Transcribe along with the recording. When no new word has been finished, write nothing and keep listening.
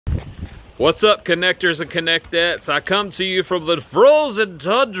What's up, connectors and connectettes? I come to you from the frozen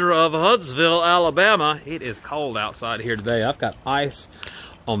tundra of Huntsville, Alabama. It is cold outside here today. I've got ice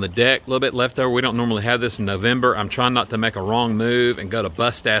on the deck, a little bit left over. We don't normally have this in November. I'm trying not to make a wrong move and go to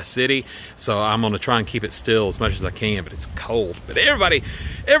Bust-Ass City, so I'm gonna try and keep it still as much as I can, but it's cold. But everybody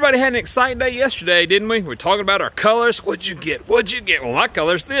had an exciting day yesterday, didn't we? We're talking about our colors. What'd you get? What'd you get? Well, my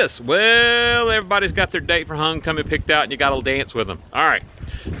color's this. Well, everybody's got their date for homecoming picked out and you gotta dance with them. All right,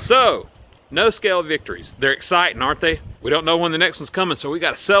 so no scale victories. They're exciting, aren't they? We don't know when the next one's coming, so we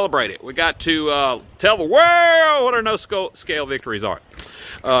got to celebrate it. We got to tell the world what our no scale victories are.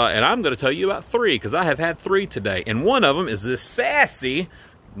 And I'm going to tell you about 3, because I have had 3 today. And one of them is this sassy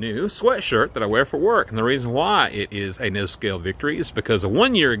new sweatshirt that I wear for work. And the reason why it is a no scale victory is because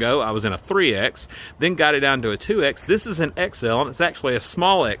 1 year ago I was in a 3X, then got it down to a 2X. This is an XL, and it's actually a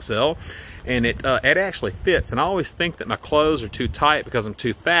small XL. And it actually fits. And I always think that my clothes are too tight because I'm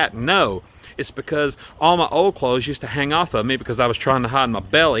too fat. No. It's because all my old clothes used to hang off of me because I was trying to hide my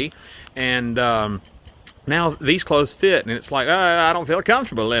belly, and now these clothes fit, and it's like, I don't feel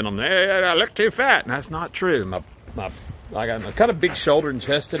comfortable in them. I look too fat, and that's not true. I got kind of big shouldered and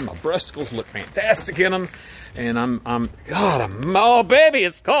chested. My breasticles look fantastic in them, and oh baby,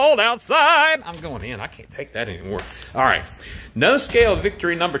 it's cold outside. I'm going in. I can't take that anymore. All right. No scale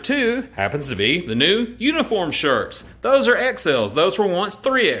victory number 2 happens to be the new uniform shirts. Those are XLs. Those were once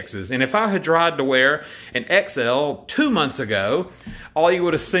 3Xs. And if I had tried to wear an XL 2 months ago, all you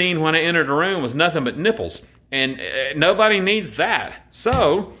would have seen when I entered a room was nothing but nipples. And nobody needs that.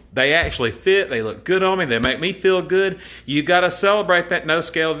 So they actually fit. They look good on me. They make me feel good. You got to celebrate that no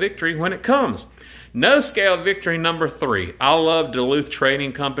scale victory when it comes. No scale victory number 3. I love Duluth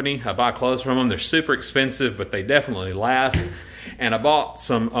Trading Company. I buy clothes from them. They're super expensive, but they definitely last. And I bought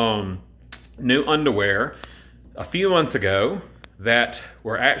some new underwear a few months ago that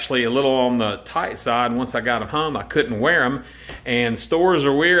were actually a little on the tight side. Once I got them home, I couldn't wear them. And stores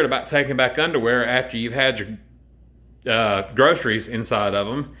are weird about taking back underwear after you've had your groceries inside of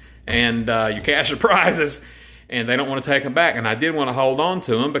them and your cash or prizes. And they don't want to take them back. And I did want to hold on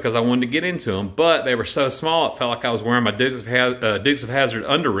to them because I wanted to get into them, but they were so small it felt like I was wearing my Dukes of Hazzard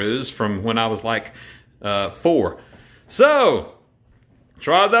underoos from when I was like 4. So,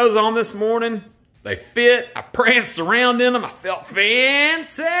 tried those on this morning. They fit. I pranced around in them. I felt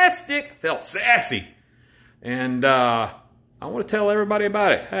fantastic. I felt sassy. And I want to tell everybody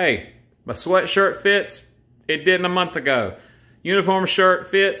about it. Hey, my sweatshirt fits. It didn't a month ago. Uniform shirt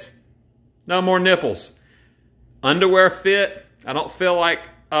fits. No more nipples. Underwear fit. I don't feel like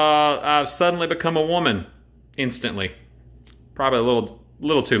I've suddenly become a woman instantly. Probably a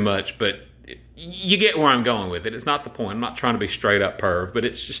little too much, but you get where I'm going with it. It's not the point. I'm not trying to be straight up perv, but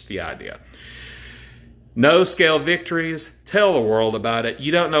it's just the idea. No scale victories. Tell the world about it.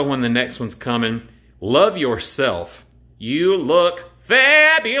 You don't know when the next one's coming. Love yourself. You look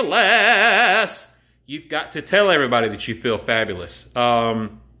fabulous. You've got to tell everybody that you feel fabulous.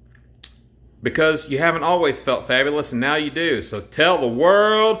 Because you haven't always felt fabulous, and now you do. So tell the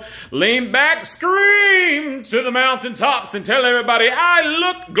world, lean back, scream to the mountaintops, and tell everybody, I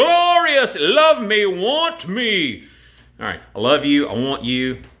look glorious. Love me, want me. All right, I love you, I want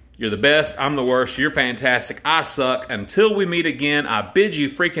you. You're the best, I'm the worst, you're fantastic, I suck. Until we meet again, I bid you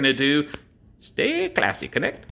freaking adieu. Stay classy, Connect.